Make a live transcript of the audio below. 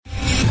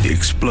The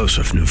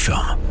explosive new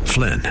film,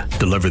 Flynn,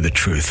 deliver the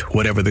truth,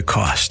 whatever the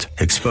cost,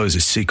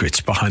 exposes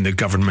secrets behind the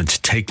government's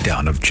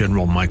takedown of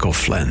General Michael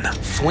Flynn.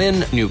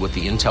 Flynn knew what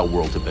the intel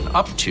world had been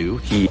up to.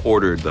 He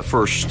ordered the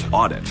first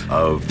audit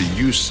of the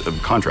use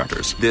of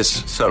contractors.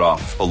 This set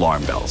off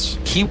alarm bells.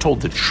 He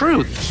told the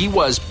truth. He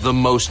was the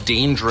most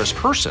dangerous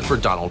person for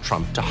Donald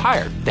Trump to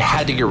hire. They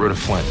had to get rid of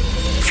Flynn.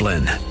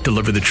 Flynn,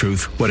 deliver the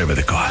truth, whatever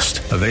the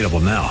cost. Available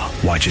now.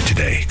 Watch it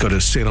today. Go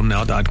to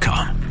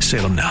salemnow.com.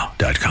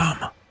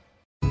 salemnow.com.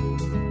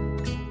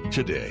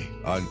 Today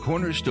on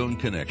Cornerstone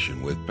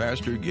Connection with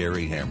Pastor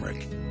Gary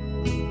Hamrick.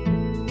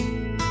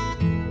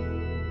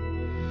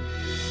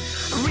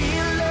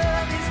 Real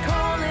love is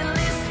calling,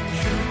 listen,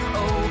 truth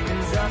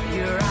opens up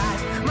your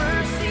eyes.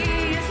 Mercy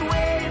is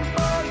waiting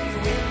for you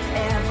with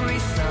every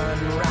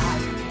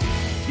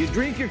sunrise. You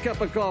drink your cup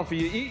of coffee,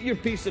 you eat your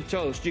piece of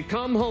toast, you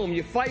come home,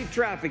 you fight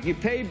traffic, you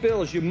pay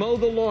bills, you mow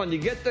the lawn, you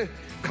get the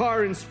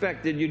car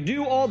inspected, you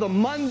do all the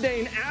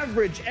mundane,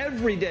 average,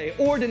 everyday,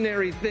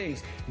 ordinary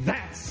things.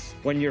 That's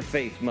when your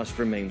faith must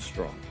remain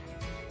strong.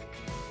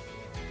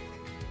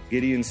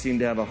 Gideon seemed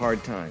to have a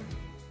hard time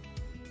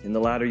in the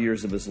latter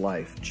years of his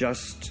life,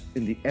 just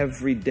in the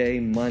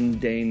everyday,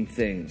 mundane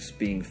things,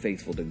 being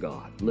faithful to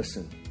God.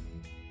 Listen,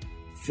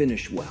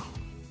 finish well.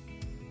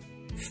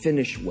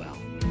 Finish well.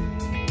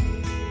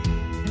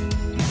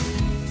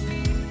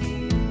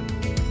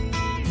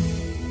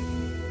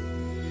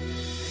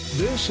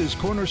 This is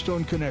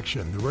Cornerstone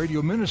Connection, the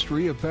radio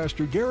ministry of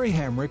Pastor Gary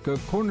Hamrick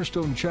of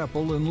Cornerstone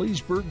Chapel in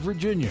Leesburg,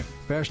 Virginia.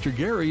 Pastor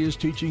Gary is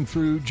teaching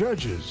through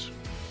Judges.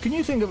 Can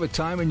you think of a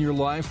time in your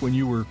life when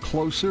you were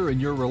closer in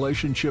your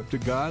relationship to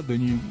God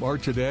than you are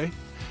today?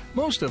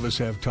 Most of us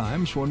have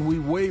times when we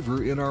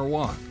waver in our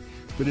walk,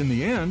 but in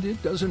the end,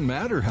 it doesn't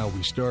matter how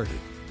we started.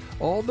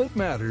 All that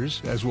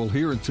matters, as we'll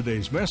hear in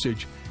today's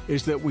message,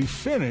 is that we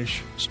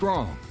finish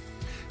strong.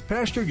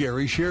 Pastor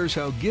Gary shares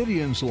how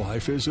Gideon's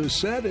life is a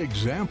sad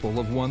example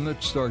of one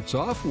that starts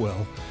off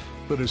well,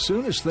 but as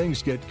soon as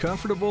things get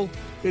comfortable,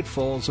 it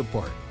falls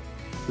apart.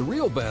 The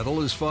real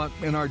battle is fought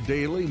in our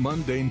daily,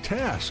 mundane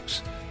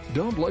tasks.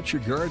 Don't let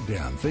your guard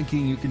down,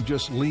 thinking you can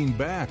just lean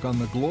back on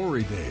the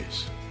glory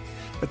days.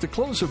 At the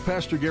close of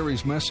Pastor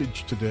Gary's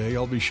message today,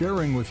 I'll be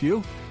sharing with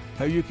you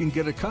how you can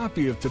get a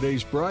copy of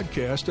today's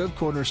broadcast of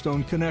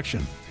Cornerstone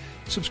Connection.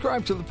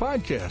 Subscribe to the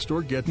podcast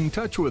or get in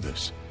touch with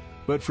us.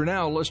 But for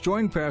now, let's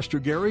join Pastor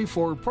Gary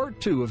for part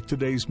 2 of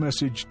today's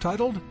message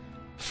titled,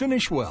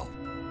 Finish Well.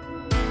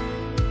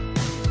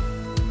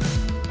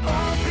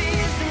 Hope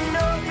is an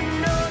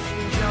open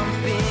ocean,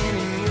 jump in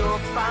and you'll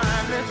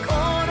find the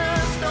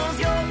cornerstones,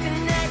 your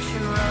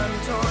connection, run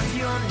towards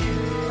your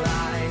new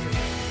life.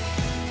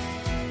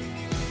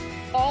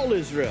 All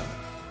Israel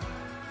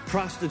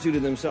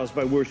prostituted themselves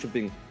by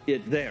worshiping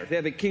it there. If you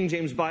have a King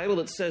James Bible,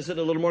 it says it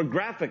a little more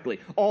graphically.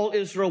 All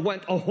Israel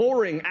went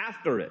a-whoring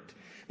after it.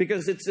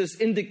 Because it's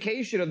this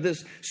indication of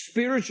this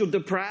spiritual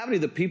depravity.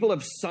 The people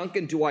have sunk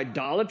into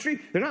idolatry.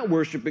 They're not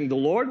worshiping the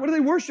Lord. What are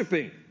they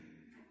worshiping?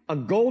 A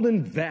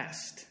golden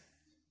vest.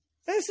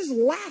 This is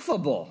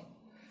laughable.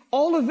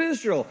 All of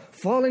Israel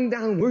falling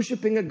down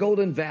worshiping a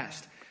golden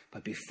vest.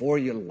 But before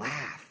you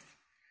laugh,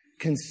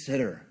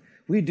 consider,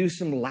 we do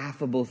some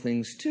laughable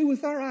things too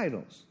with our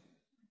idols.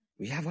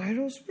 We have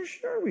idols? For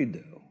sure we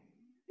do.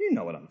 You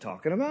know what I'm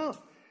talking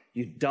about.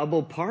 You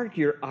double park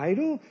your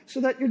idol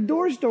so that your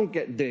doors don't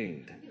get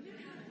dinged.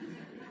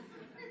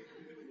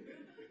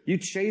 You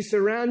chase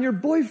around your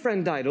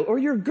boyfriend idol or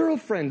your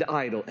girlfriend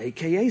idol,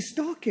 a.k.a.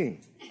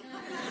 stalking.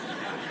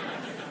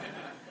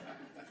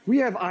 We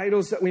have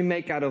idols that we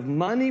make out of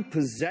money,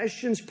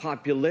 possessions,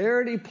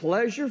 popularity,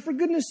 pleasure. For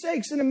goodness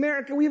sakes, in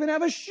America, we even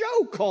have a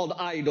show called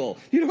Idol.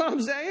 You know what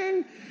I'm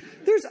saying?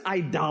 There's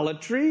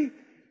idolatry.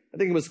 I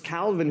think it was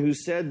Calvin who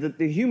said that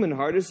the human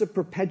heart is a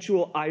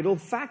perpetual idol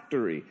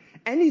factory.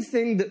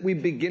 Anything that we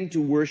begin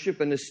to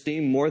worship and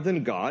esteem more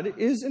than God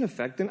is, in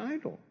effect, an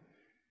idol.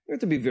 We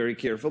have to be very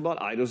careful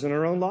about idols in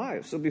our own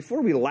lives. So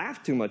before we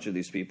laugh too much at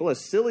these people,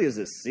 as silly as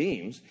it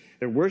seems,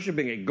 they're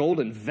worshiping a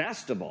golden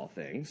vest of all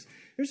things,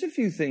 there's a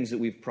few things that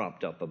we've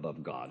propped up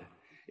above God,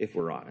 if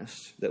we're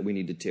honest, that we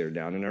need to tear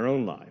down in our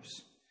own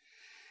lives.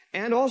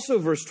 And also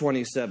verse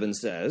 27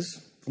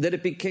 says that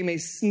it became a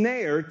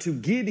snare to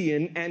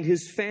Gideon and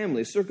his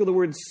family. Circle the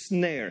word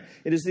snare.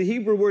 It is the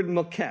Hebrew word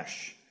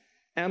mokesh.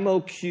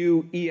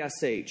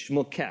 M-O-Q-E-S-H,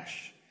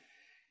 mokesh.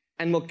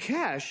 And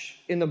mokesh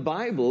in the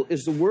Bible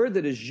is the word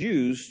that is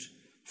used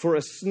for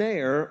a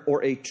snare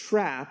or a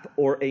trap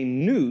or a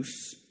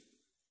noose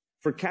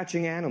for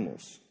catching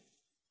animals.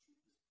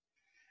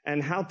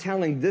 And how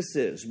telling this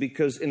is,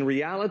 because in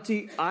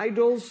reality,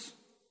 idols,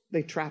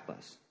 they trap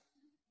us.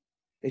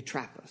 They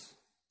trap us.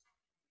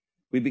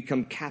 We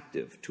become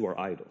captive to our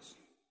idols.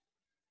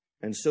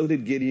 And so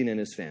did Gideon and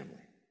his family.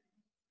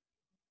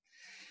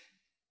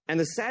 And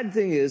the sad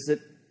thing is that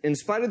in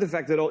spite of the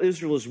fact that all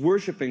Israel is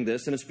worshiping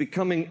this and it's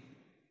becoming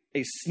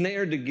a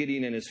snare to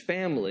Gideon and his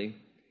family,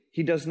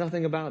 he does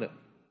nothing about it.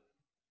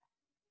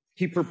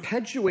 He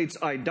perpetuates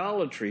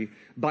idolatry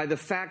by the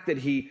fact that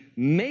he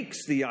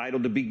makes the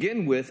idol to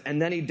begin with,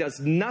 and then he does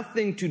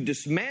nothing to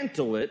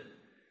dismantle it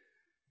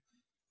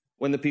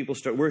when the people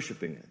start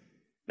worshiping it.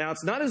 Now,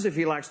 it's not as if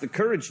he lacks the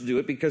courage to do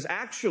it, because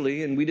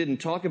actually, and we didn't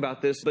talk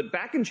about this, but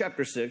back in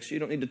chapter 6, you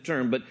don't need to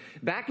turn, but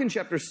back in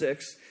chapter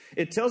 6,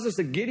 it tells us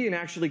that Gideon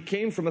actually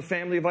came from a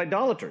family of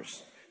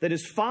idolaters, that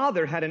his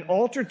father had an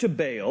altar to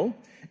Baal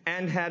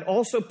and had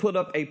also put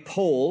up a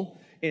pole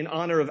in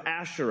honor of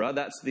Asherah.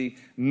 That's the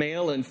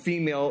male and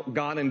female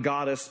god and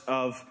goddess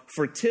of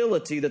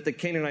fertility that the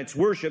Canaanites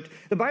worshipped.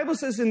 The Bible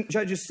says in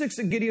Judges 6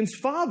 that Gideon's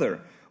father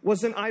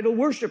was an idol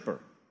worshiper.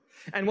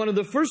 And one of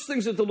the first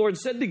things that the Lord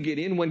said to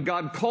Gideon when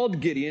God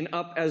called Gideon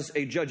up as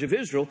a judge of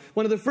Israel,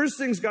 one of the first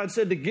things God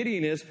said to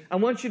Gideon is, I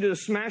want you to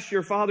smash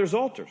your father's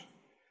altars.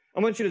 I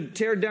want you to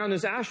tear down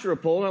his Asherah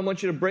pole, and I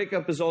want you to break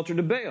up his altar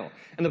to Baal.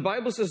 And the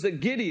Bible says that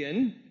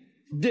Gideon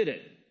did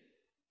it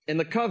in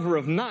the cover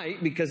of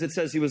night, because it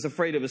says he was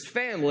afraid of his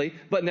family,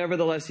 but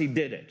nevertheless he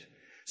did it.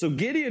 So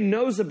Gideon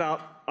knows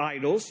about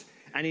idols,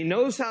 and he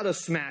knows how to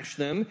smash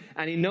them,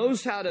 and he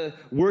knows how to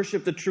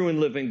worship the true and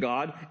living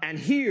God, and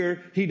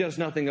here he does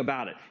nothing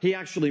about it. He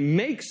actually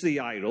makes the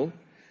idol,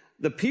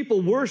 the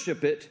people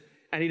worship it,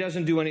 and he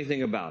doesn't do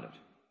anything about it.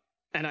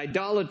 And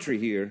idolatry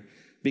here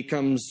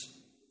becomes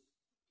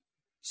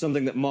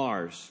something that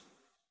mars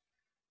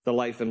the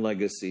life and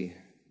legacy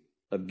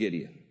of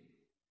Gideon.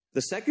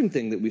 The second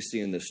thing that we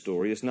see in this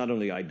story is not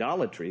only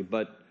idolatry,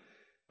 but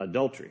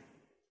adultery.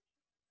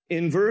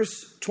 In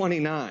verse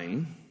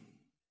 29,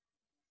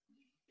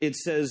 it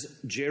says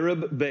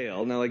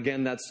Jerubbaal. Now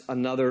again, that's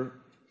another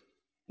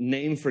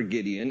name for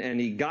Gideon, and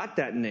he got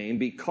that name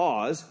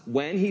because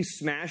when he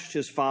smashed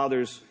his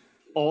father's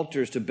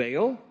altars to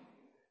Baal,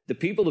 the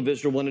people of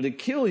Israel wanted to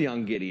kill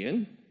young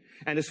Gideon,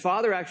 and his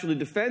father actually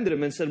defended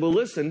him and said, well,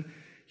 listen,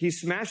 he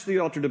smashed the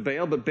altar to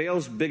Baal, but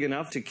Baal's big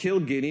enough to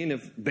kill Gideon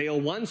if Baal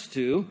wants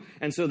to.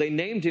 And so they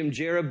named him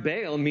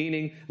Jerubbaal,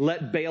 meaning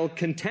let Baal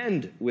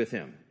contend with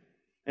him.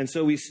 And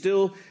so he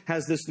still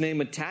has this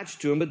name attached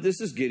to him, but this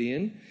is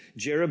Gideon,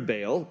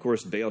 Jerubbaal. Of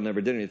course, Baal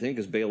never did anything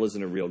because Baal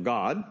isn't a real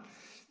god.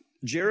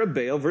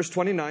 Jerubbaal, verse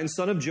 29,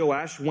 son of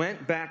Joash,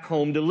 went back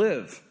home to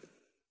live.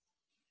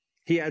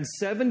 He had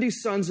 70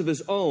 sons of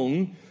his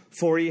own,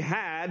 for he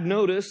had,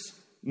 notice,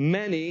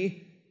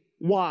 many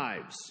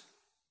wives.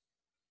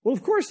 Well,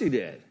 of course he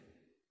did.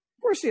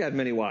 Of course he had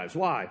many wives.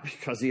 Why?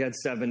 Because he had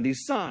 70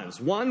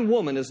 sons. One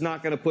woman is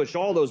not going to push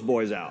all those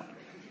boys out.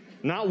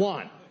 Not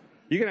one.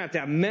 You're going to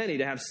have many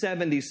to have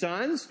 70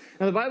 sons.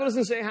 Now, the Bible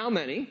doesn't say how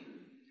many,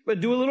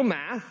 but do a little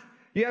math.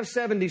 You have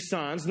 70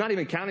 sons, not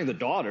even counting the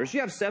daughters.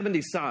 You have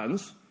 70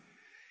 sons.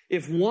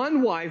 If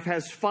one wife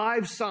has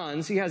 5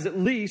 sons, he has at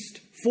least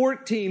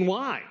 14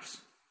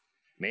 wives.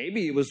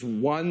 Maybe it was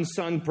one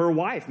son per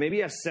wife. Maybe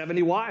he has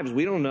 70 wives.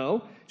 We don't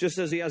know. Just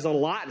says he has a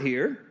lot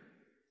here.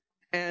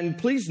 And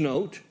please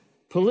note,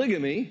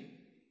 polygamy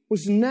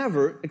was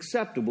never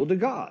acceptable to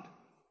God.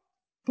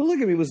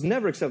 Polygamy was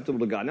never acceptable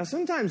to God. Now,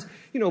 sometimes,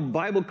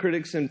 Bible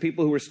critics and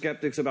people who are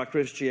skeptics about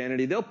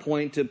Christianity, they'll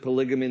point to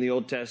polygamy in the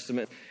Old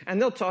Testament, and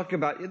they'll talk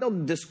about,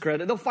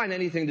 they'll find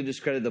anything to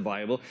discredit the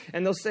Bible,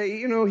 and they'll say,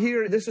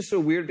 here, this is so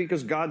weird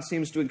because God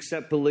seems to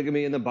accept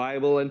polygamy in the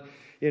Bible, and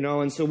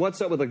so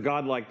what's up with a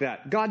God like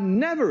that? God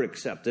never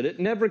accepted it,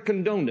 never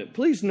condoned it.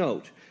 Please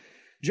note,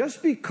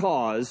 just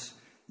because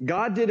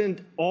God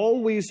didn't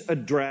always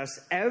address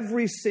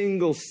every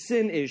single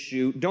sin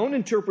issue, don't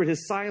interpret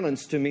his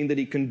silence to mean that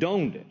he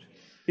condoned it.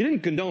 He didn't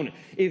condone it.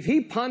 If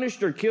he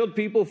punished or killed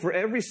people for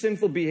every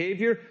sinful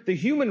behavior, the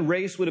human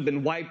race would have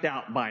been wiped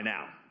out by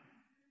now.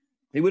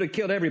 He would have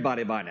killed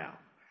everybody by now.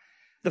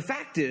 The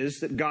fact is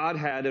that God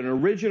had an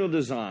original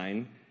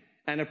design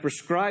and a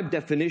prescribed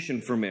definition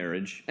for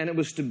marriage, and it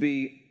was to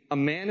be a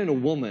man and a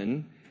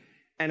woman.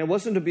 And it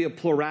wasn't to be a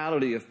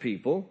plurality of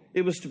people.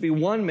 It was to be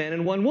one man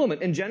and one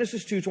woman. In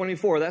Genesis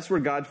 2:24, that's where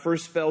God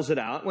first spells it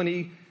out when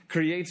he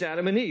creates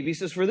Adam and Eve. He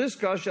says, for this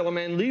cause shall a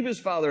man leave his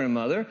father and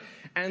mother,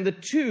 and the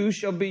two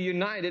shall be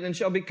united and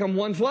shall become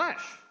one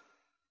flesh.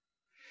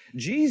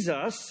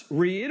 Jesus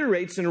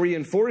reiterates and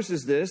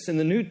reinforces this in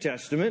the New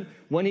Testament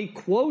when he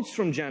quotes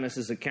from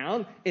Genesis'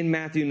 account in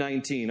Matthew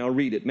 19. I'll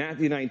read it.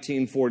 Matthew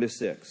 19,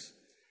 4-6.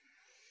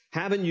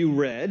 Haven't you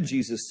read,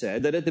 Jesus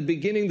said, that at the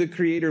beginning the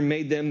Creator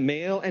made them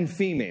male and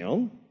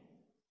female,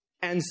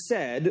 and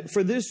said,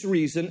 for this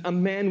reason a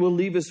man will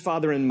leave his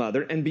father and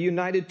mother and be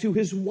united to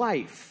his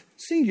wife,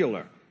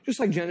 singular, just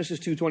like Genesis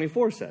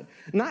 2:24 said.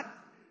 Not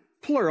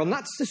plural,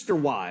 not sister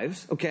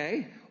wives,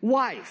 okay?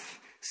 Wife,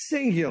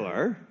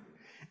 singular,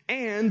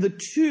 and the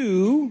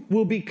two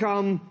will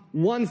become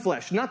one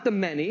flesh. Not the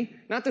many,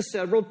 not the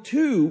several.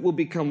 Two will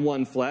become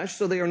one flesh.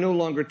 So they are no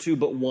longer two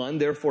but one.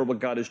 Therefore, what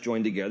God has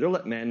joined together,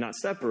 let man not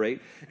separate.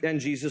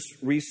 And Jesus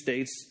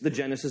restates the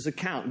Genesis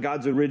account.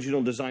 God's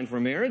original design for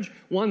marriage,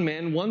 one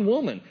man, one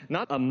woman.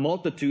 Not a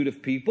multitude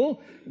of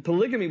people.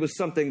 Polygamy was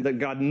something that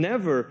God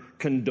never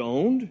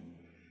condoned.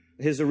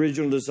 His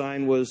original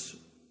design was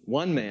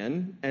one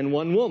man and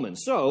one woman.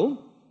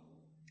 So,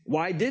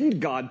 why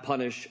didn't God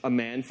punish a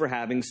man for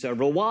having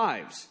several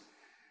wives?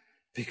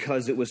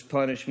 Because it was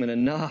punishment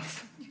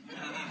enough.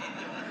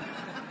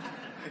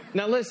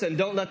 Now listen,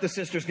 don't let the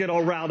sisters get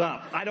all riled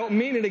up. I don't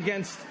mean it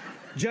against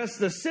just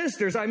the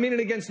sisters. I mean it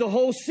against the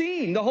whole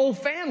scene, the whole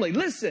family.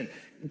 Listen,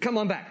 come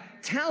on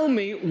back. Tell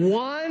me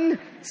one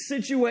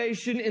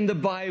situation in the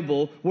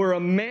Bible where a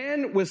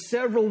man with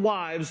several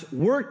wives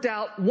worked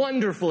out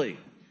wonderfully.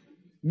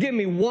 Give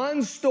me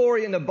one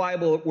story in the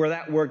Bible where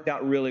that worked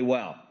out really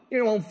well.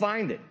 You won't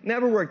find it.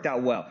 Never worked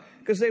out well.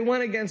 Because they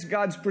went against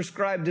God's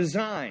prescribed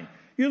design.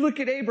 You look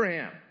at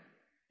Abraham.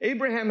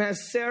 Abraham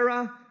has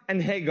Sarah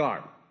and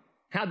Hagar.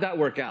 How'd that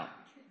work out?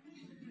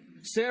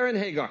 Sarah and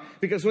Hagar.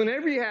 Because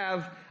whenever you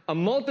have a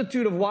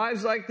multitude of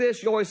wives like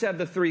this, you always have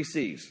the 3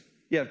 C's.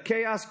 You have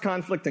chaos,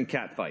 conflict, and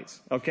catfights,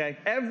 okay?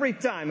 Every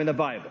time in the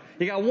Bible.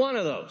 You got one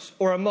of those,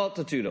 or a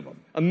multitude of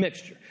them, a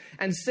mixture.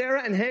 And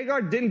Sarah and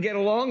Hagar didn't get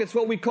along. It's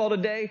what we call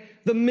today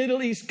the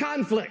Middle East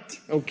conflict,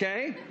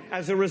 okay?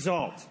 As a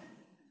result.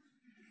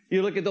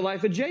 You look at the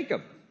life of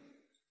Jacob.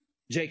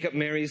 Jacob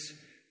marries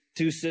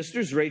 2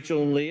 sisters,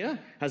 Rachel and Leah,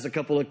 has a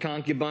couple of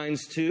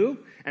concubines too.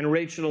 And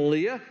Rachel and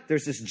Leah,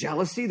 there's this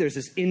jealousy, there's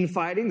this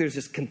infighting, there's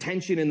this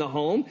contention in the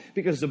home,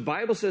 because the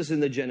Bible says in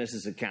the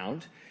Genesis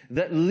account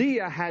that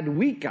Leah had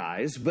weak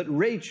eyes, but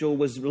Rachel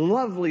was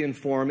lovely in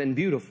form and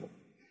beautiful.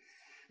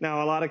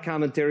 Now, a lot of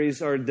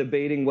commentaries are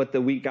debating what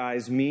the weak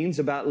eyes means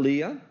about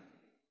Leah.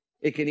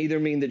 It can either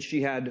mean that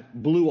she had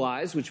blue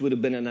eyes, which would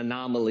have been an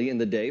anomaly in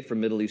the day for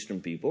Middle Eastern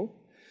people,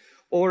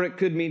 or it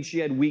could mean she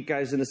had weak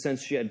eyes in the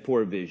sense she had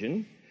poor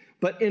vision.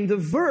 But in the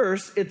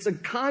verse, it's a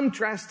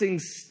contrasting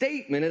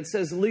statement. It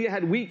says Leah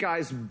had weak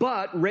eyes,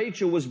 but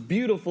Rachel was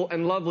beautiful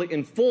and lovely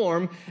in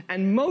form.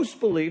 And most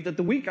believe that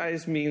the weak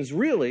eyes means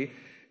really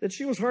that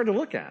she was hard to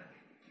look at.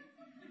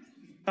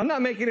 I'm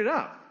not making it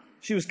up.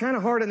 She was kind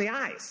of hard in the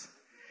eyes.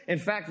 In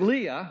fact,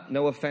 Leah,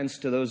 no offense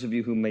to those of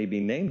you who may be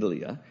named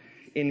Leah,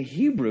 in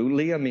Hebrew,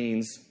 Leah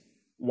means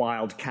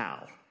wild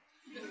cow.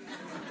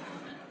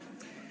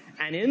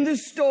 And in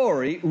this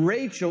story,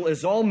 Rachel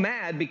is all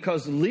mad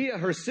because Leah,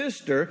 her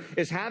sister,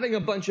 is having a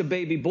bunch of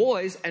baby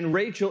boys, and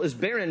Rachel is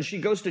barren. She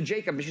goes to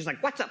Jacob, and she's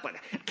like, what's up with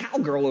a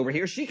cowgirl over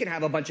here? She can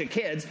have a bunch of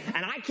kids,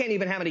 and I can't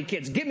even have any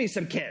kids. Give me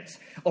some kids,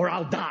 or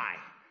I'll die.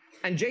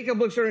 And Jacob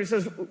looks at her and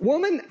says,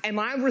 woman, am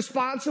I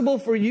responsible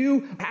for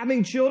you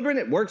having children?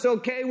 It works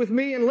okay with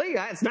me and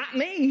Leah. It's not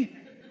me.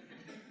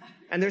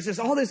 And there's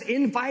all this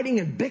infighting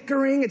and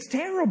bickering. It's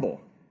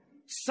terrible.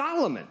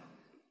 Solomon,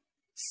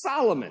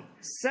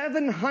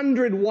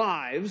 700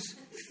 wives,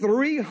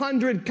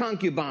 300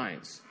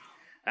 concubines.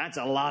 That's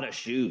a lot of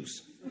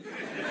shoes.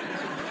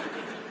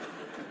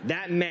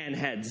 That man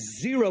had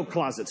 0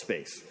 closet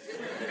space.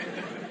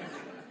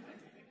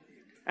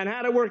 And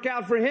how'd it work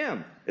out for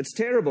him? It's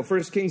terrible.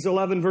 1 Kings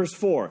 11, verse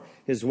 4.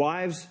 His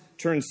wives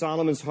turned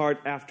Solomon's heart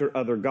after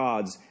other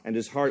gods, and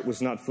his heart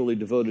was not fully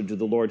devoted to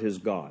the Lord his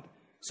God.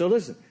 So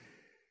listen,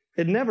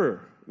 it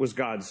never was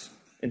God's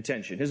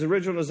intention. His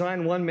original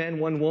design, 1 man,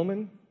 1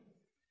 woman.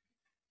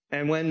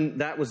 And when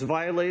that was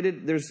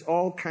violated, there's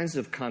all kinds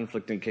of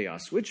conflict and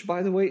chaos, which,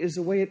 by the way, is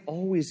the way it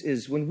always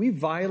is. When we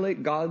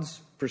violate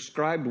God's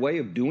prescribed way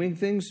of doing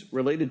things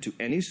related to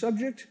any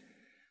subject,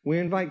 we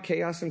invite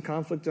chaos and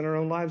conflict in our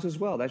own lives as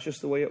well. That's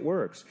just the way it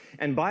works.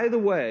 And by the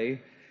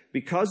way,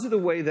 because of the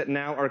way that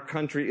now our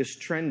country is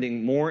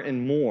trending more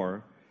and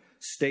more,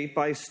 state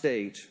by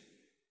state,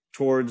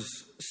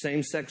 towards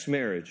same-sex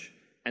marriage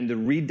and the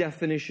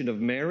redefinition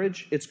of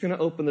marriage, it's going to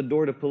open the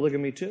door to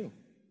polygamy too.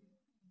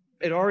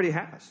 It already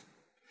has.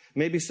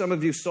 Maybe some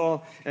of you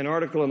saw an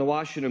article in the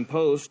Washington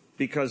Post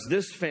because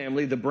this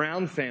family, the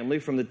Brown family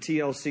from the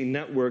TLC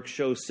network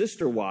show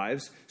Sister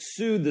Wives,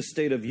 sued the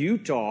state of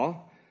Utah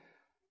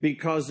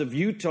because of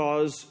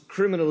Utah's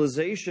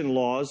criminalization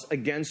laws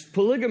against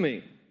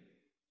polygamy.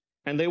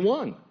 And they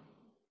won.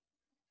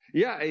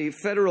 Yeah, a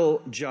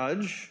federal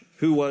judge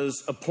who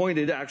was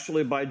appointed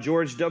actually by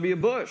George W.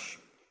 Bush,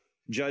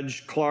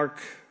 Judge Clark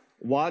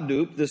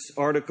Wadoop. This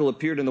article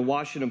appeared in the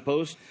Washington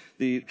Post.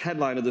 The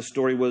headline of the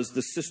story was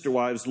 "The Sister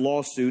Wives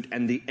Lawsuit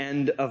and the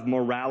End of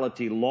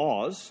Morality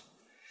Laws."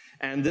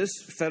 And this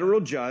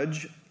federal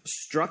judge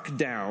struck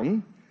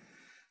down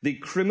the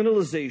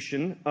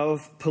criminalization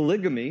of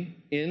polygamy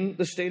in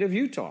the state of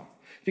Utah.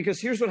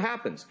 Because here's what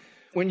happens.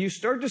 When you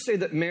start to say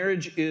that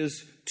marriage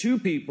is 2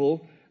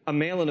 people, a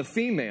male and a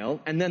female,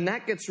 and then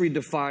that gets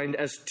redefined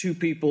as 2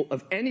 people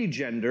of any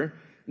gender,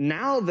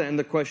 now then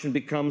the question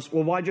becomes,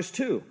 well, why just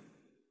 2?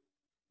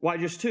 Why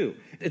just 2?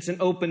 It's an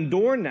open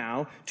door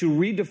now to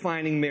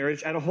redefining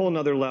marriage at a whole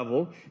nother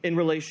level in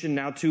relation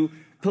now to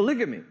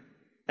polygamy.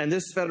 And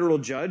this federal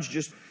judge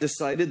just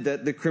decided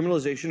that the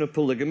criminalization of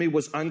polygamy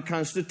was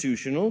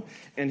unconstitutional,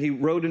 and he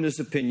wrote in his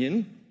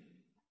opinion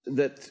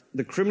that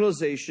the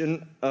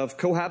criminalization of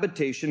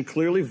cohabitation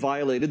clearly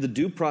violated the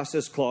Due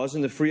Process Clause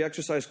and the Free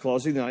Exercise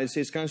Clause of the United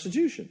States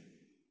Constitution,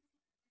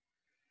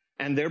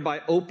 and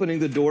thereby opening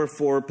the door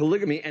for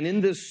polygamy. And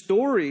in this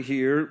story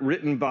here,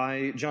 written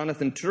by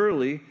Jonathan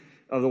Turley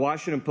of the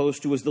Washington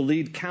Post, who was the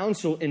lead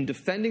counsel in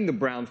defending the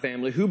Brown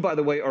family, who, by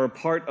the way, are a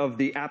part of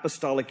the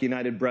Apostolic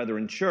United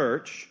Brethren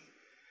Church,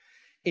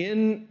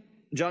 in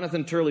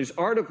Jonathan Turley's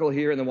article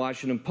here in the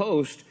Washington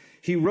Post,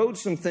 he wrote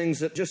some things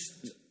that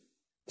just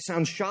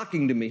sound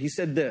shocking to me. He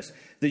said this: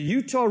 the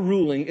Utah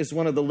ruling is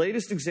one of the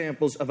latest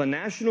examples of a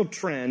national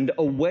trend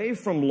away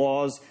from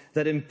laws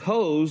that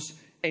impose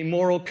a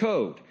moral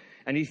code.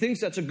 And he thinks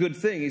that's a good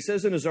thing. He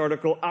says in his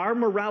article, our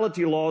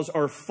morality laws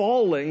are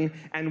falling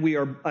and we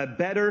are a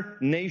better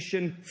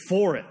nation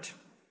for it.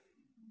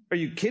 Are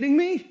you kidding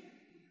me?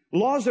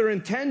 Laws are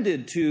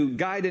intended to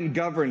guide and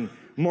govern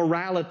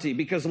morality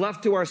because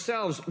left to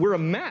ourselves, we're a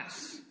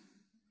mess.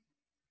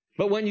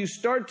 But when you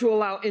start to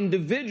allow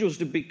individuals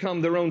to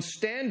become their own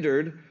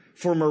standard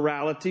for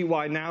morality,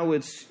 why now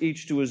it's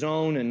each to his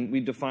own and we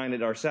define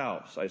it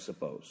ourselves, I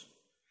suppose.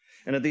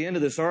 And at the end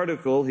of this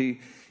article,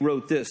 he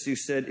wrote this. He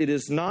said, it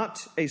is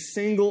not a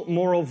single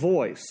moral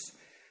voice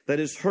that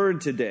is heard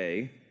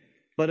today,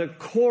 but a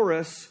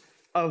chorus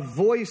of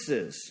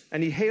voices.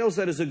 And he hails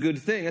that as a good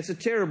thing. That's a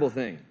terrible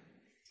thing.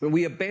 When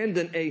we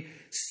abandon a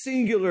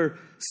singular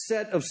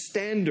set of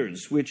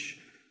standards, which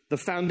the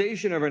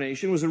foundation of our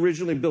nation was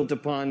originally built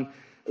upon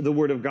the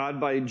Word of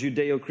God by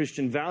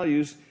Judeo-Christian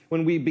values,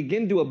 when we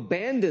begin to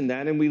abandon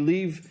that and we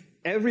leave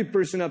every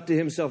person up to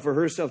himself or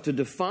herself to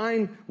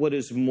define what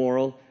is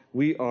moral,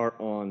 we are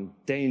on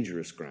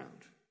dangerous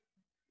ground.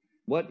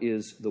 What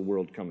is the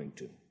world coming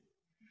to?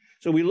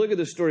 So we look at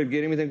the story of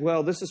Gideon, we think,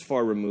 well, this is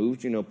far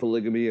removed,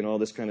 polygamy and all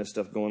this kind of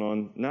stuff going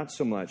on. Not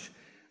so much.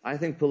 I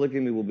think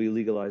polygamy will be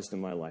legalized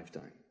in my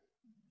lifetime.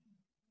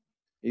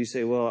 You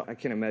say, well, I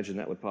can't imagine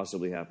that would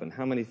possibly happen.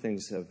 How many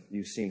things have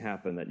you seen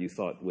happen that you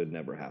thought would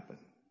never happen?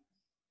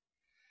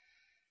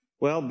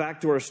 Well,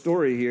 back to our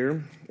story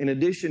here. In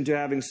addition to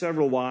having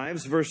several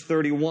wives, verse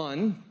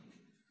 31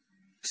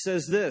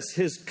 says this: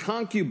 his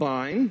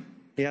concubine,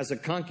 he has a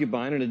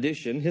concubine in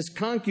addition, his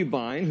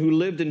concubine who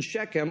lived in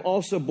Shechem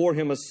also bore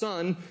him a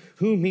son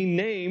whom he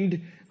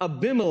named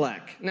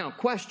Abimelech. Now,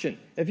 question,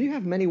 if you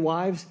have many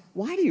wives,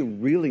 why do you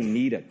really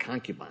need a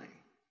concubine?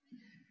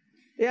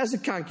 He has a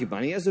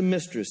concubine, he has a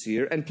mistress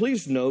here, and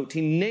please note,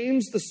 he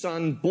names the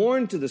son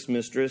born to this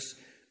mistress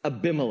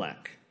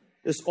Abimelech.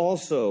 This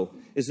also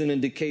is an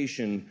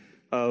indication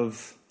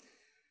of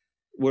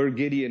where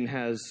Gideon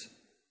has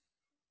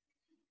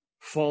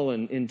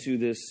fallen into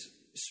this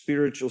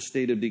spiritual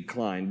state of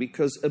decline,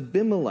 because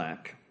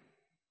Abimelech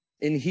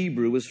in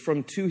Hebrew is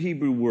from two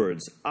Hebrew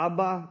words,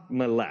 Abba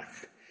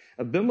Melech.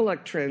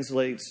 Abimelech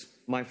translates,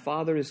 my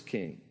father is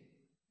king.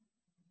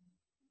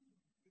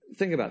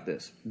 Think about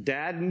this.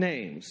 Dad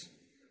names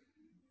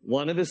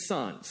one of his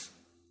sons,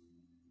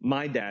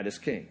 my dad is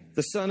king.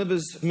 The son of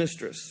his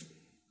mistress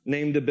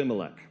named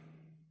Abimelech.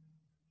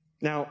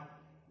 Now,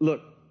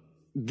 look,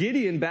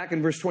 Gideon, back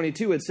in verse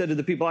 22, had said to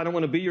the people, I don't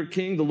want to be your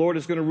king. The Lord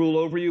is going to rule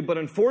over you. But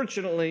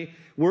unfortunately,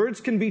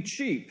 words can be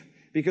cheap,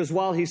 because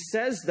while he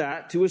says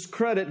that, to his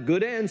credit,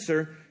 good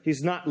answer,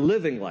 he's not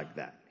living like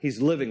that.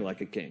 He's living like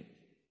a king.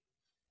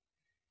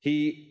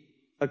 He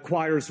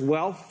acquires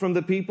wealth from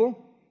the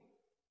people.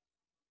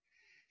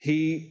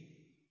 He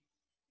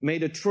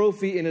made a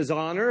trophy in his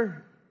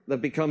honor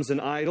that becomes an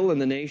idol in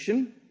the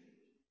nation.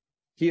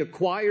 He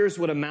acquires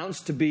what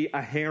amounts to be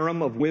a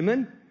harem of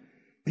women.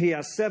 He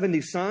has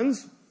 70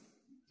 sons,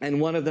 and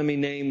one of them he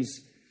names,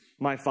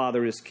 my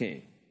father is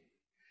king.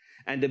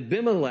 And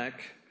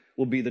Abimelech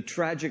will be the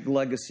tragic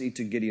legacy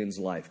to Gideon's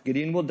life.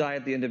 Gideon will die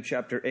at the end of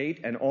chapter 8,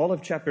 and all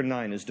of chapter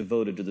 9 is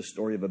devoted to the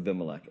story of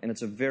Abimelech. And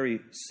it's a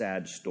very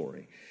sad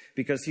story,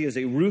 because he is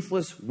a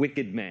ruthless,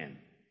 wicked man.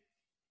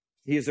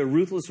 He is a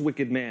ruthless,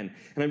 wicked man.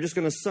 And I'm just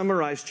going to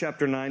summarize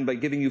chapter 9 by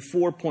giving you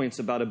 4 points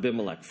about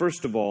Abimelech.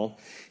 First of all,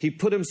 he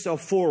put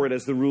himself forward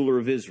as the ruler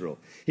of Israel.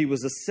 He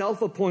was a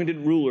self-appointed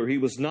ruler. He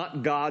was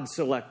not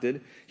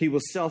God-selected. He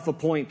was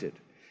self-appointed.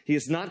 He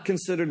is not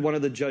considered one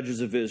of the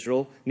judges of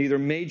Israel, neither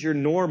major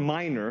nor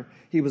minor.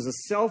 He was a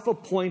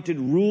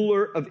self-appointed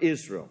ruler of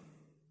Israel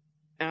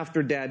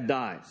after Dad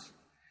dies.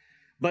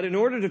 But in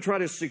order to try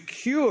to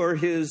secure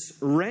his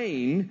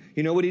reign,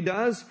 you know what he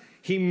does?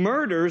 He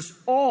murders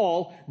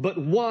all but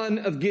one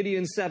of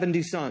Gideon's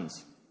 70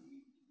 sons.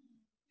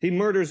 He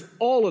murders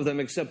all of them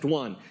except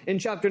one. In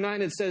chapter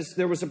 9, it says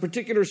there was a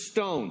particular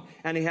stone,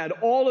 and he had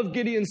all of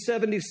Gideon's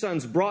 70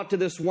 sons brought to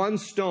this one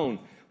stone,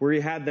 where he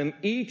had them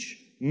each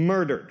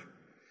murdered.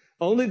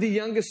 Only the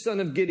youngest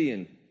son of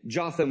Gideon,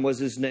 Jotham was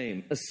his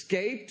name,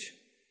 escaped,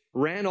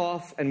 ran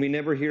off, and we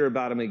never hear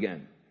about him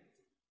again.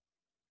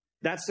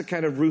 That's the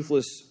kind of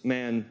ruthless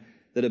man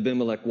that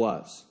Abimelech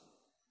was.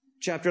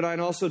 Chapter 9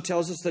 also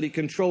tells us that he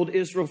controlled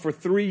Israel for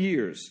 3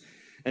 years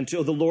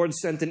until the Lord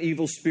sent an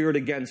evil spirit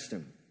against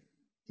him.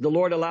 The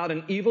Lord allowed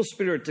an evil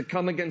spirit to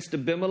come against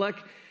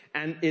Abimelech,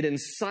 and it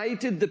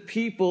incited the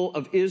people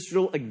of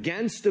Israel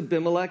against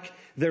Abimelech.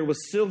 There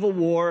was civil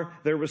war,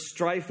 there was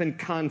strife and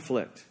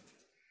conflict.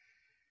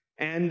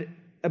 And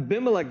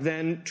Abimelech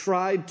then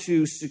tried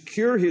to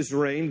secure his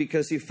reign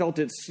because he felt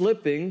it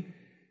slipping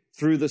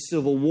through the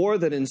civil war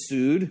that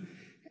ensued.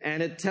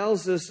 And it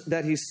tells us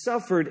that he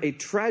suffered a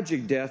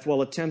tragic death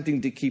while attempting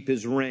to keep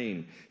his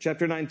reign.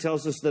 Chapter 9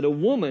 tells us that a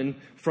woman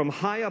from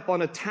high up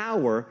on a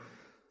tower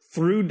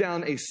threw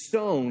down a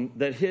stone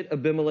that hit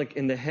Abimelech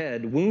in the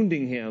head,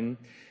 wounding him.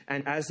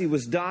 And as he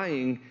was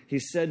dying, he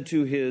said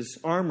to his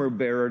armor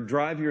bearer,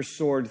 "Drive your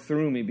sword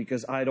through me,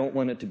 because I don't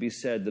want it to be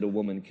said that a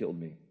woman killed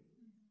me."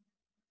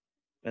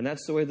 And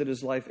that's the way that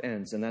his life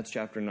ends, and that's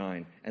chapter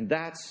 9. And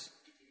that's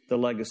the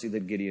legacy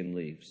that Gideon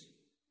leaves.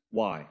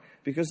 Why?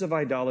 Because of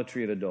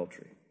idolatry and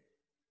adultery.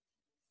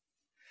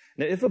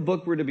 Now, if a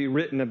book were to be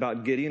written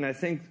about Gideon, I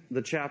think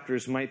the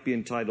chapters might be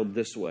entitled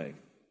this way.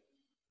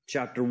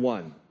 Chapter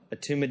 1, a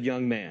timid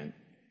young man.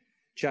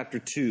 Chapter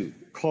 2,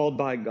 called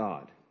by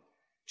God.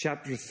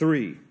 Chapter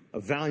 3, a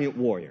valiant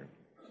warrior.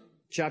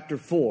 Chapter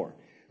 4,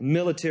 a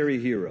military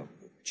hero.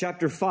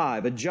 Chapter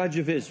 5, a judge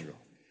of Israel.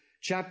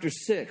 Chapter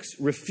 6,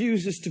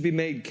 refuses to be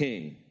made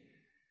king.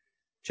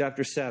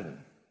 Chapter 7,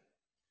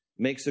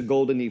 makes a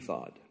golden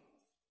ephod.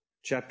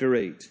 Chapter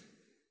 8,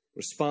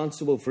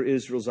 responsible for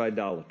Israel's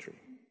idolatry.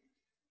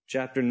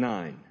 Chapter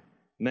 9,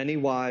 many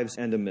wives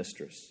and a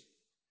mistress.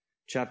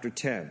 Chapter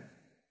 10,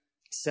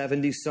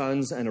 70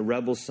 sons and a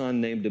rebel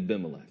son named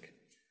Abimelech.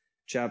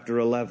 Chapter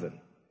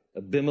 11,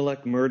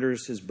 Abimelech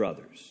murders his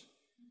brothers.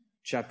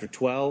 Chapter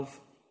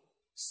 12,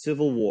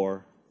 civil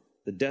war,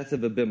 the death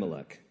of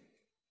Abimelech,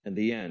 and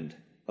the end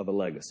of a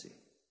legacy.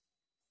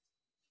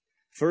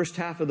 First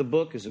half of the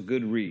book is a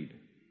good read,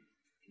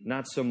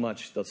 not so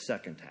much the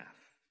second half.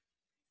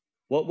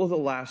 What will the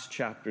last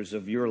chapters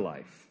of your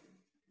life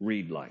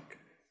read like?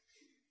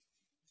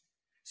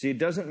 See, it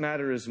doesn't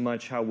matter as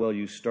much how well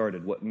you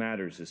started. What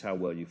matters is how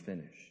well you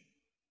finish.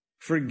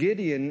 For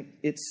Gideon,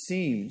 it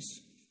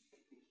seems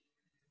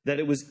that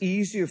it was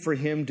easier for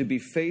him to be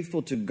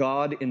faithful to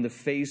God in the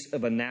face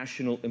of a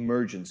national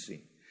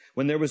emergency.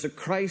 When there was a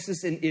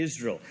crisis in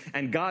Israel,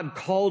 and God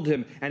called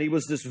him, and he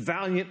was this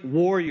valiant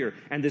warrior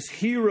and this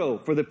hero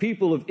for the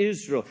people of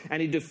Israel,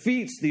 and he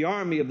defeats the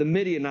army of the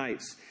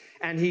Midianites.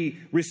 And he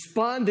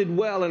responded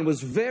well and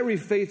was very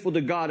faithful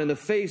to God in the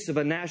face of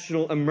a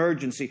national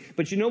emergency.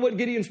 But you know what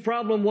Gideon's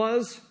problem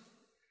was?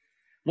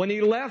 When he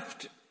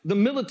left the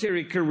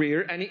military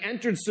career and he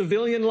entered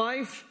civilian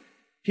life,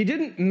 he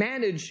didn't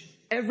manage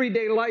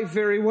everyday life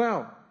very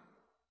well.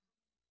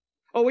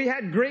 Oh, he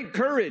had great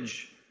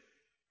courage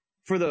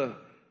for the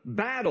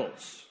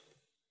battles.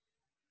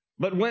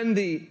 But when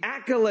the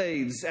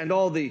accolades and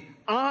all the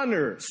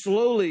honor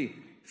slowly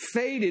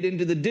faded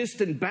into the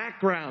distant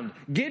background,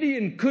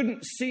 Gideon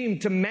couldn't seem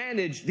to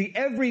manage the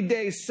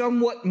everyday,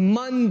 somewhat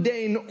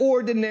mundane,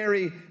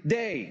 ordinary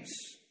days.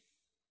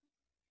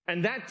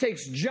 And that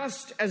takes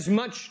just as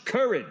much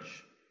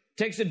courage.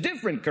 It takes a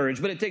different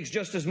courage, but it takes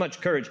just as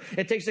much courage.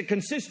 It takes a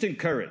consistent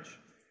courage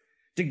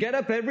to get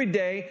up every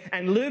day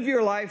and live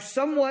your life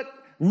somewhat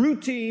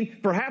routine,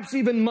 perhaps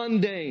even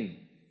mundane.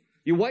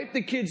 You wipe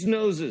the kids'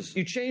 noses.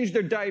 You change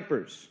their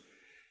diapers.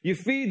 You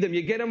feed them.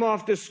 You get them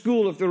off to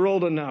school if they're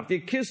old enough.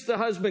 You kiss the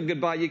husband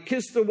goodbye. You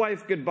kiss the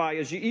wife goodbye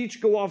as you each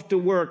go off to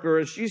work, or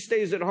as she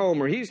stays at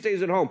home, or he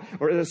stays at home,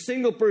 or as a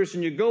single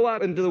person, you go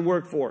out into the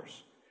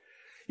workforce.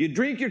 You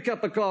drink your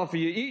cup of coffee.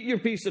 You eat your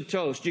piece of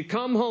toast. You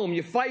come home.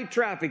 You fight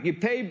traffic. You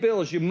pay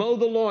bills. You mow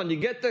the lawn. You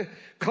get the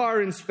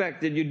car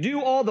inspected. You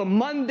do all the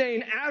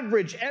mundane,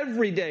 average,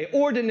 everyday,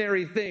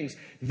 ordinary things.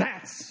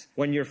 That's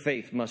when your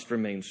faith must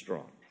remain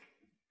strong.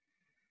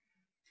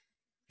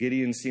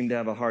 Gideon seemed to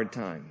have a hard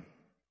time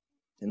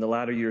in the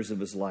latter years of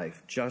his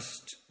life,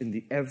 just in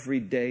the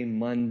everyday,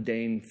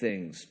 mundane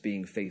things,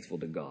 being faithful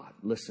to God.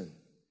 Listen,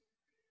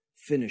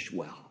 finish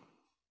well.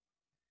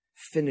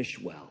 Finish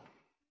well.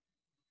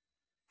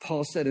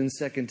 Paul said in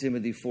 2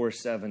 Timothy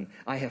 4:7,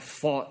 I have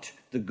fought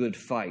the good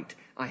fight.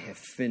 I have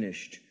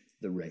finished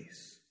the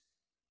race.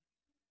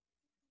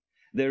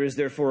 There is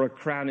therefore a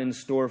crown in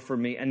store for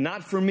me, and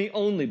not for me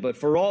only, but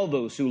for all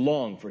those who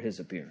long for his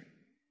appearing.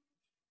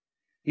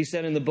 He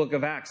said in the book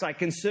of Acts, I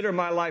consider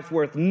my life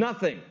worth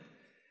nothing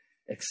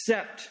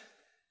except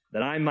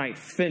that I might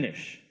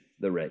finish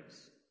the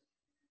race.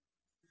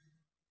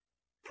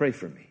 Pray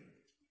for me.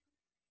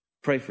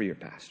 Pray for your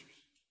pastors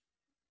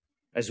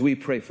as we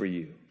pray for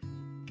you.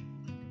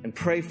 And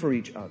pray for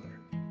each other,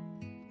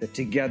 that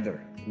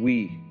together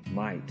we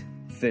might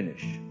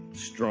finish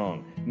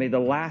strong. May the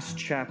last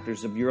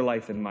chapters of your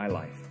life and my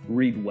life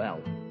read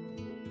well.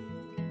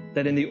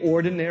 That in the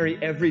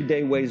ordinary,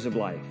 everyday ways of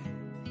life,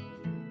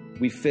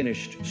 we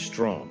finished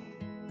strong.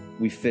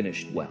 We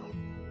finished well.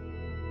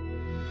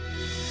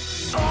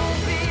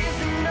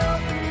 Open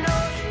open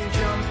ocean,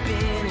 jump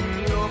in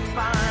and you'll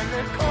find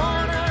the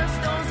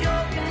cornerstones,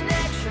 your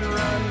connection,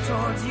 run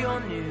towards your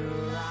new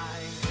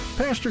life.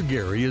 Pastor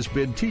Gary has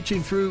been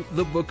teaching through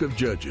the book of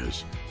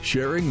Judges,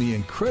 sharing the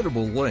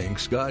incredible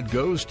lengths God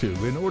goes to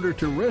in order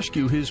to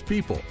rescue his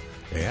people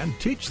and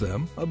teach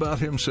them about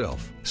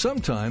himself.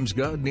 Sometimes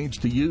God needs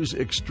to use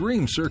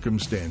extreme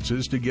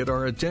circumstances to get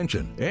our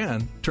attention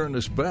and turn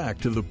us back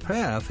to the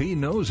path he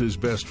knows is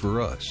best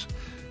for us.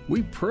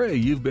 We pray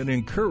you've been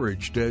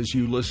encouraged as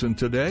you listen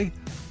today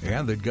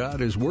and that God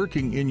is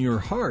working in your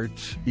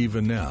heart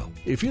even now.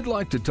 If you'd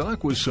like to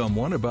talk with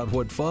someone about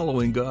what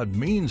following God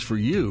means for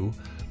you,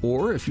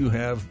 or if you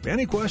have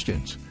any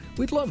questions,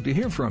 We'd love to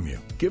hear from you.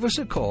 Give us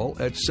a call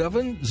at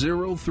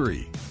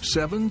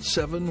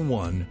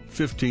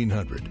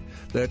 703-771-1500.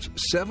 That's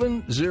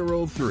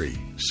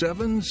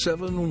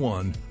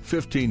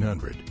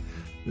 703-771-1500.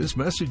 This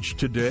message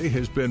today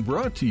has been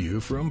brought to you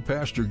from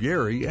Pastor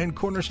Gary and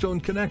Cornerstone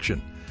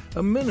Connection,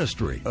 a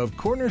ministry of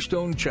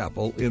Cornerstone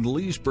Chapel in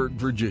Leesburg,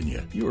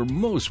 Virginia. You are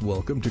most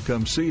welcome to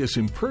come see us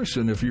in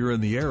person if you're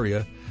in the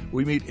area.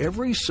 We meet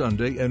every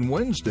Sunday and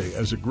Wednesday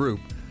as a group,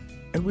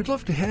 and we'd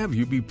love to have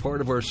you be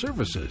part of our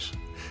services.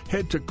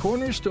 Head to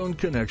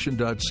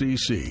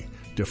cornerstoneconnection.cc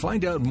to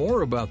find out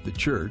more about the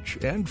church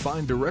and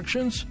find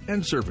directions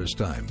and service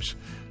times.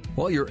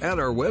 While you're at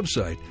our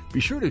website,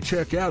 be sure to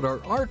check out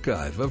our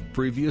archive of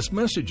previous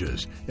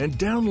messages and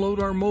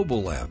download our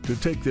mobile app to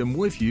take them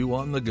with you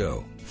on the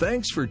go.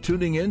 Thanks for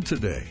tuning in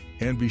today,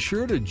 and be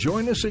sure to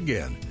join us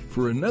again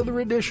for another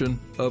edition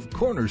of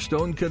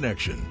Cornerstone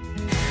Connection.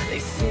 They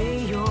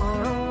say you're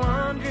a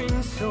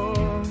wandering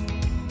soul,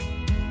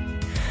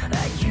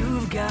 that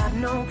you've got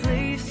no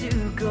place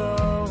to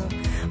go,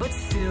 but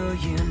still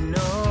you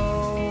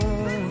know,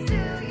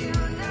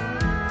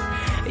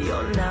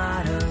 you're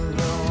not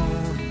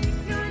alone.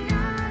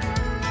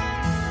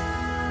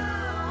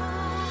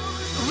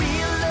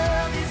 Real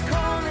love is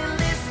calling,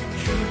 listen,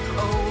 truth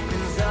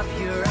opens up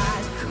your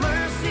eyes.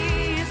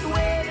 Mercy is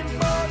waiting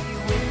for you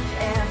with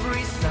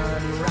every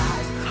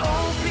sunrise.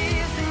 Hope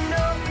is an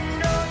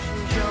open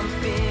ocean,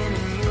 jump in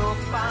and you'll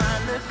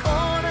find the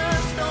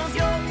cornerstones,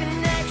 your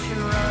connection,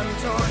 run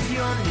towards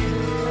your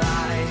new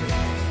life.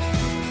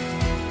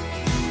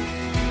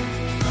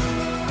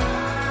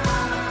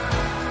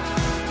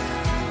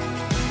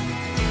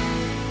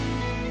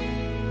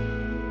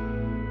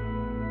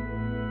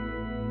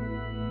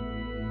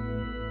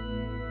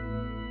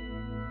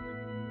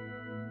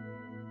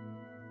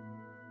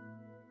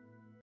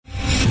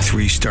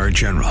 Three-star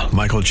General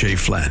Michael J.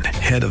 Flynn,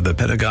 head of the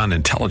Pentagon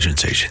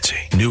Intelligence Agency,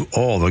 knew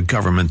all the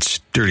government's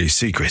dirty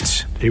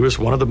secrets. He was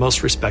one of the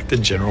most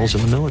respected generals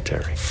in the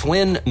military.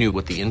 Flynn knew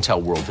what the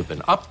intel world had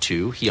been up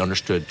to. He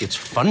understood its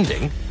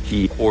funding.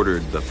 He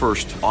ordered the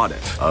first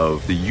audit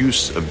of the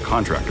use of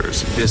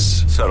contractors.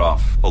 This set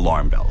off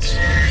alarm bells.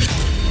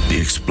 The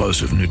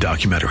explosive new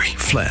documentary,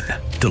 Flynn,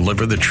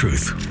 Deliver the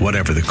Truth,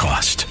 Whatever the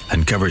Cost,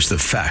 uncovers the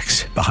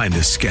facts behind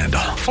this scandal.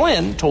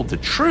 Flynn told the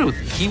truth.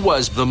 He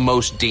was the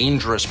most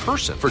dangerous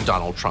person for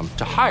Donald Trump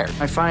to hire.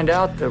 I find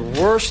out the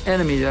worst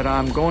enemy that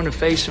I'm going to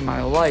face in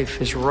my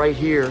life is right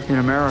here in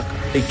America.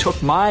 They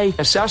took my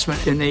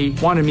assessment and they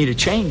wanted me to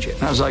change it.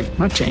 And I was like, I'm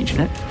not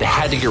changing it. They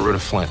had to get rid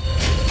of Flynn.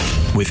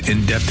 With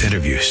in-depth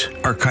interviews,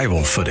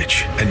 archival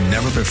footage, and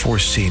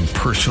never-before-seen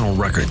personal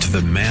records of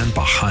the man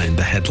behind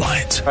the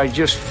headlines. I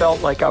just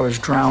felt like I was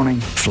drowning.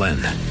 Flynn,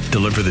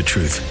 Deliver the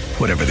Truth,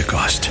 Whatever the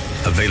Cost.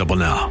 Available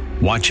now.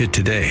 Watch it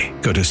today.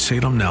 Go to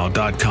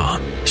salemnow.com.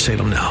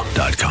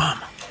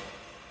 salemnow.com.